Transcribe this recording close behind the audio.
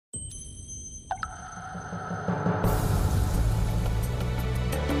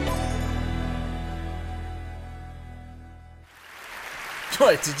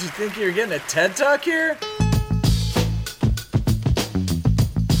What, did you think you were getting a TED Talk here?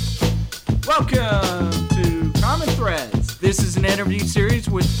 Welcome to Common Threads. This is an interview series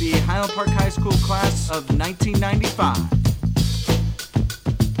with the Highland Park High School class of 1995.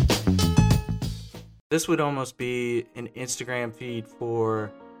 This would almost be an Instagram feed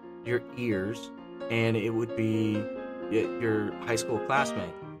for your ears, and it would be your high school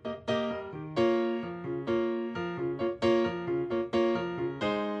classmate.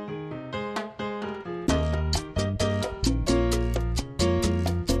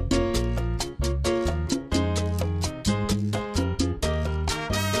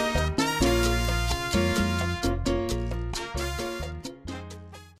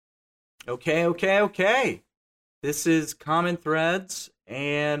 Okay. This is Common Threads,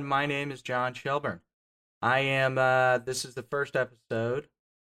 and my name is John Shelburne. This is the first episode.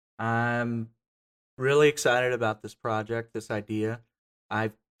 I'm really excited about this project, this idea.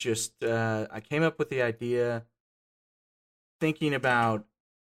 I came up with the idea thinking about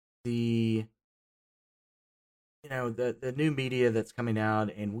the new media that's coming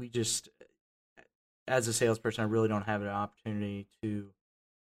out, and as a salesperson, I really don't have an opportunity to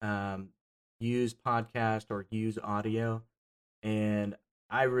use podcast or use audio, and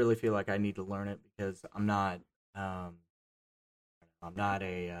I really feel like I need to learn it because I'm not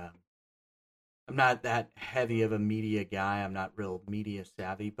that heavy of a media guy. I'm not real media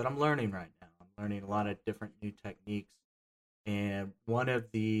savvy, but I'm learning right now. I'm learning a lot of different new techniques, and one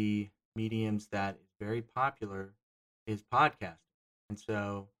of the mediums that is very popular is podcasting. And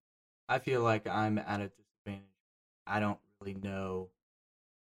so I feel like I'm at a disadvantage. I don't really know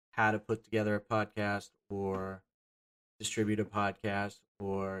how to put together a podcast or distribute a podcast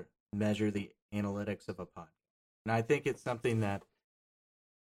or measure the analytics of a podcast. And I think it's something that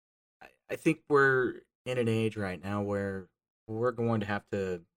I think we're in an age right now where we're going to have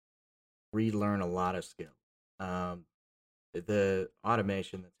to relearn a lot of skills. The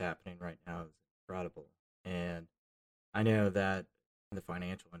automation that's happening right now is incredible. And I know that in the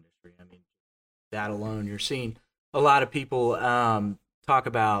financial industry, I mean, that alone, you're seeing a lot of people talk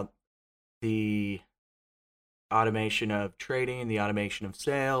about the automation of trading, the automation of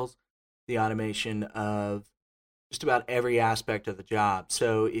sales, the automation of just about every aspect of the job.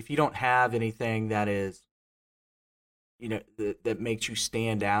 So if you don't have anything that is, that makes you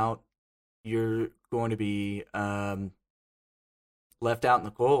stand out, you're going to be left out in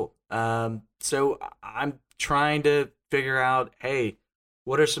the cold. So I'm trying to figure out, hey,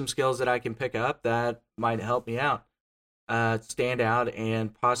 what are some skills that I can pick up that might help me out, stand out,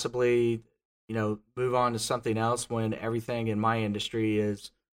 and possibly, move on to something else when everything in my industry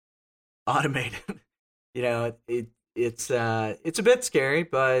is automated. It's a bit scary,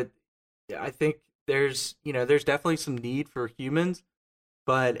 but I think there's definitely some need for humans.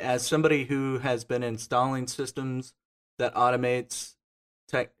 But as somebody who has been installing systems that automates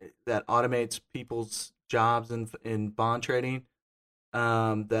people's jobs in bond trading,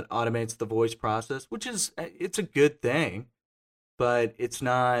 that automates the voice process, which it's a good thing, but it's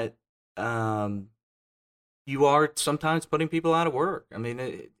not. You are sometimes putting people out of work. I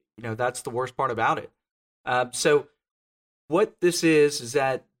mean, that's the worst part about it. So what this is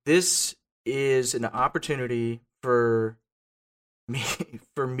that this is an opportunity for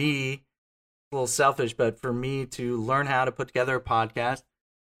me, a little selfish, but for me to learn how to put together a podcast.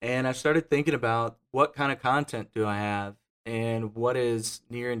 And I started thinking about what kind of content do I have and what is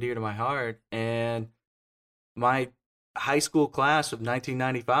near and dear to my heart, and my high school class of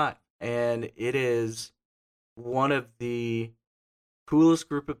 1995. And it is one of the coolest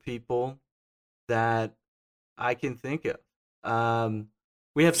group of people that I can think of.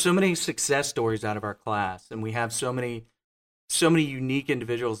 We have so many success stories out of our class, and we have so many unique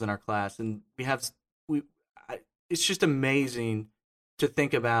individuals in our class, and it's just amazing to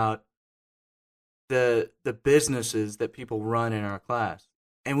think about the businesses that people run in our class,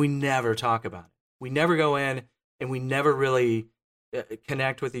 and we never talk about it. We never go in, and we never really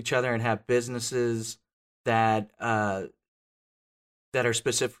connect with each other and have businesses that are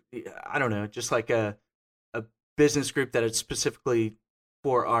specific. I don't know, just like a business group that is specifically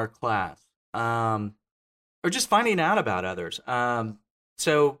for our class, or just finding out about others.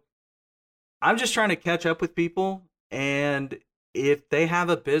 So I'm just trying to catch up with people, and if they have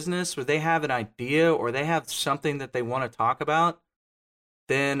a business or they have an idea or they have something that they want to talk about,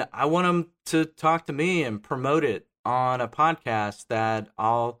 then I want them to talk to me and promote it on a podcast that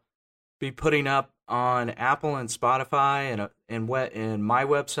I'll be putting up on Apple and Spotify and my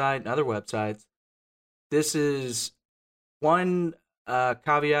website and other websites. This is one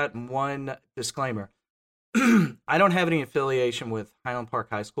caveat and one disclaimer. I don't have any affiliation with Highland Park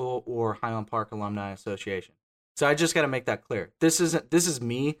High School or Highland Park Alumni Association. So I just got to make that clear. This is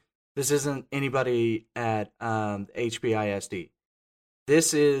me. This isn't anybody at HBISD.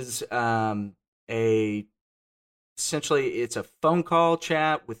 This is a essentially it's a phone call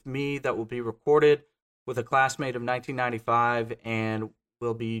chat with me that will be recorded with a classmate of 1995 and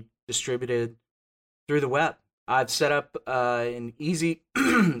will be distributed through the web. I've set up an easy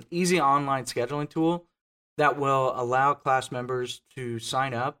easy online scheduling tool that will allow class members to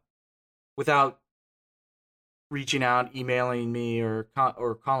sign up without reaching out, emailing me, or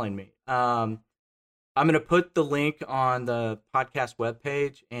calling me. I'm going to put the link on the podcast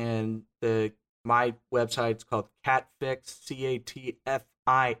webpage, and my website's called Catfix,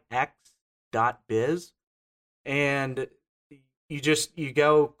 CATFIX.biz. And you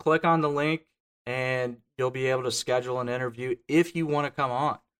go click on the link, and you'll be able to schedule an interview if you want to come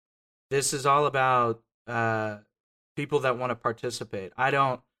on. This is all about people that want to participate. I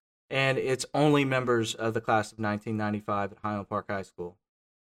don't, and it's only members of the class of 1995 at Highland Park High School.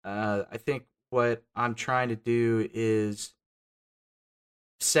 I think what I'm trying to do is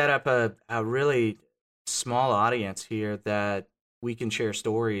set up a really small audience here that we can share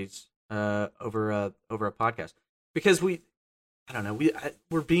stories over a podcast, because we're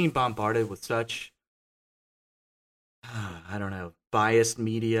being bombarded with such I don't know, biased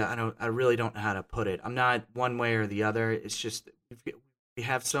media. I really don't know how to put it. I'm not one way or the other. It's just we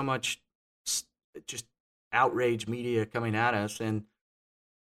have so much just outrage media coming at us, and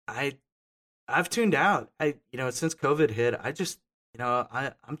I've tuned out. Since COVID hit,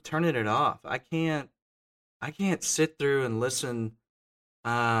 I'm turning it off. I can't sit through and listen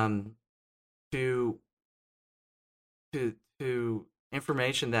to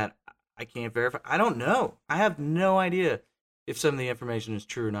information that I can't verify. I don't know. I have no idea if some of the information is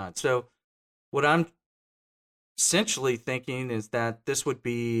true or not. So what I'm essentially thinking is that this would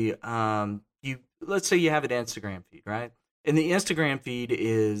be let's say you have an Instagram feed, right? And the Instagram feed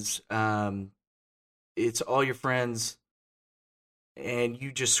is it's all your friends, and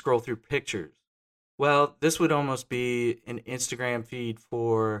you just scroll through pictures. Well, this would almost be an Instagram feed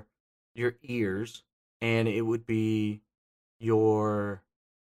for your ears, and it would be your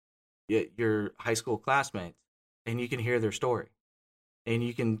high school classmates, and you can hear their story, and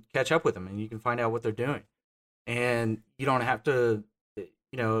you can catch up with them, and you can find out what they're doing. And you don't have to,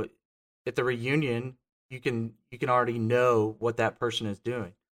 at the reunion, you can already know what that person is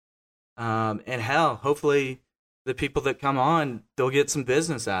doing. And hell, hopefully the people that come on, they'll get some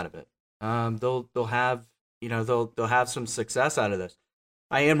business out of it. They'll have, they'll have some success out of this.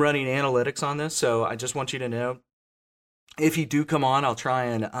 I am running analytics on this, so I just want you to know, if you do come on, I'll try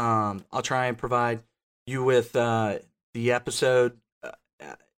and provide you with the episode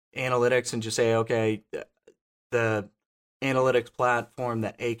analytics, and just say, okay, the analytics platform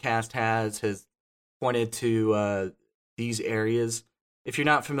that Acast has pointed to these areas. If you're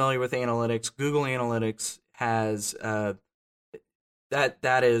not familiar with analytics, Google Analytics has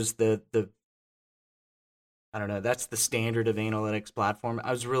that is the I don't know, that's the standard of analytics platform.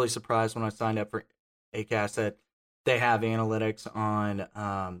 I was really surprised when I signed up for Acast that they have analytics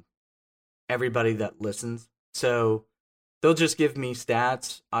on everybody that listens. So they'll just give me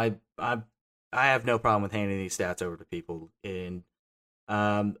stats. I have no problem with handing these stats over to people. And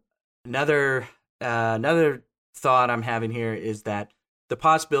another thought I'm having here is that the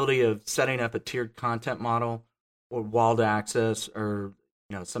possibility of setting up a tiered content model or walled access, or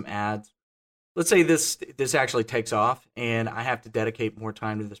some ads. Let's say this actually takes off, and I have to dedicate more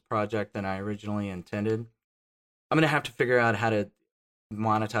time to this project than I originally intended. I'm going to have to figure out how to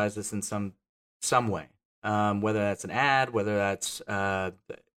monetize this in some way, whether that's an ad, whether that's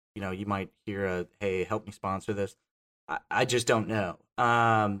you might hear a, hey, help me sponsor this. I just don't know.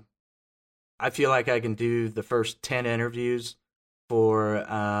 I feel like I can do the first 10 interviews for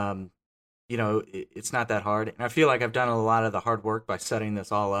it's not that hard, and I feel like I've done a lot of the hard work by setting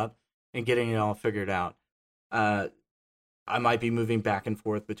this all up and getting it all figured out. I might be moving back and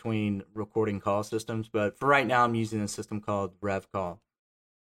forth between recording call systems, but for right now, I'm using a system called RevCall.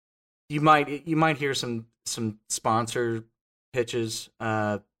 You might hear some sponsor pitches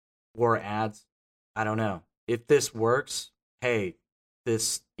or ads. I don't know if this works. Hey,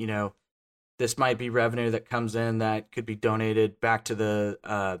 this might be revenue that comes in that could be donated back to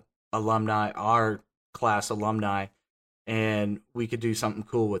the alumni, our class alumni, and we could do something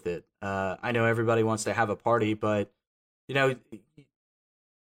cool with it. I know everybody wants to have a party, but you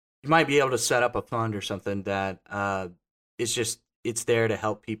might be able to set up a fund or something that it's there to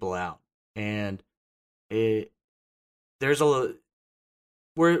help people out. And there's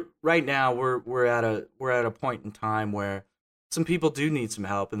we're at a point in time where some people do need some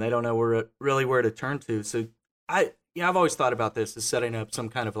help and they don't know where to turn to. So I've always thought about this as setting up some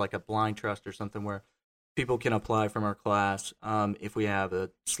kind of like a blind trust or something where people can apply from our class if we have a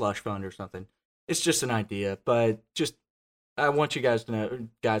slush fund or something. It's just an idea, but just I want you guys and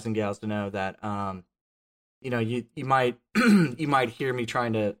gals to know that you might you might hear me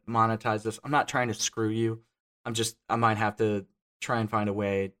trying to monetize this. I'm not trying to screw you. I might have to try and find a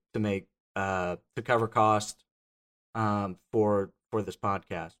way to make to cover costs for this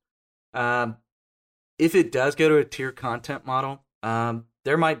podcast. If it does go to a tier content model,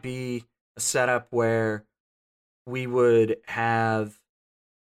 there might be a setup where we would have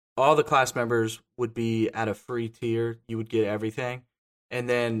all the class members would be at a free tier. You would get everything. And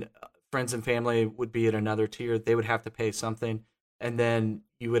then friends and family would be at another tier. They would have to pay something. And then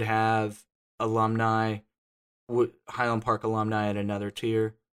you would have alumni, Highland Park alumni at another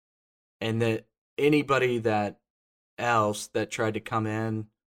tier. And that anybody that else that tried to come in,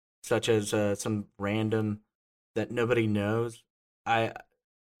 such as some random that nobody knows, I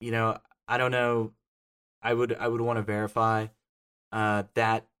don't know. I would want to verify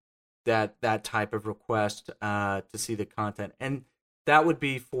that type of request to see the content, and that would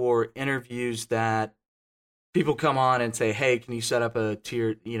be for interviews that people come on and say, "Hey, can you set up a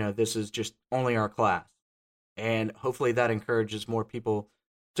tier? This is just only our class," and hopefully that encourages more people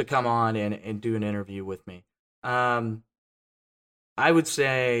to come on and do an interview with me. I would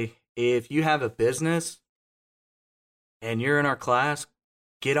say if you have a business and you're in our class,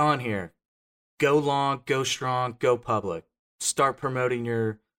 get on here. Go long, go strong, go public. Start promoting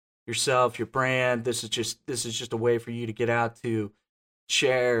yourself, your brand. This is just a way for you to get out to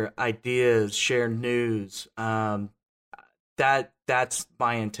share ideas, share news. That's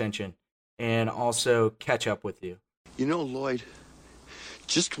my intention, and also catch up with you. Lloyd,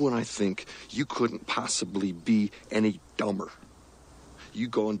 just when I think you couldn't possibly be any dumber, you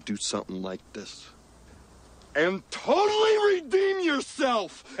go and do something like this and totally redeem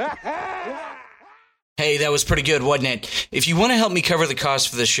yourself. Hey, that was pretty good, wasn't it? If you want to help me cover the cost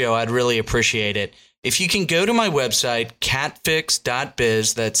for the show, I'd really appreciate it. If you can go to my website,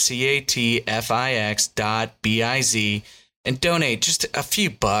 catfix.biz, that's catfix.biz, and donate just a few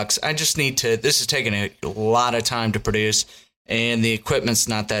bucks. I just need to, this is taking a lot of time to produce, and the equipment's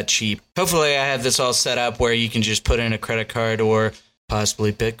not that cheap. Hopefully I have this all set up where you can just put in a credit card or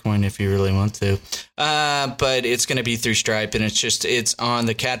possibly Bitcoin if you really want to. But it's going to be through Stripe, and it's on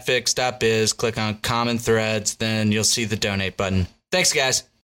the catfix.biz. Click on common threads, then you'll see the donate button. Thanks, guys.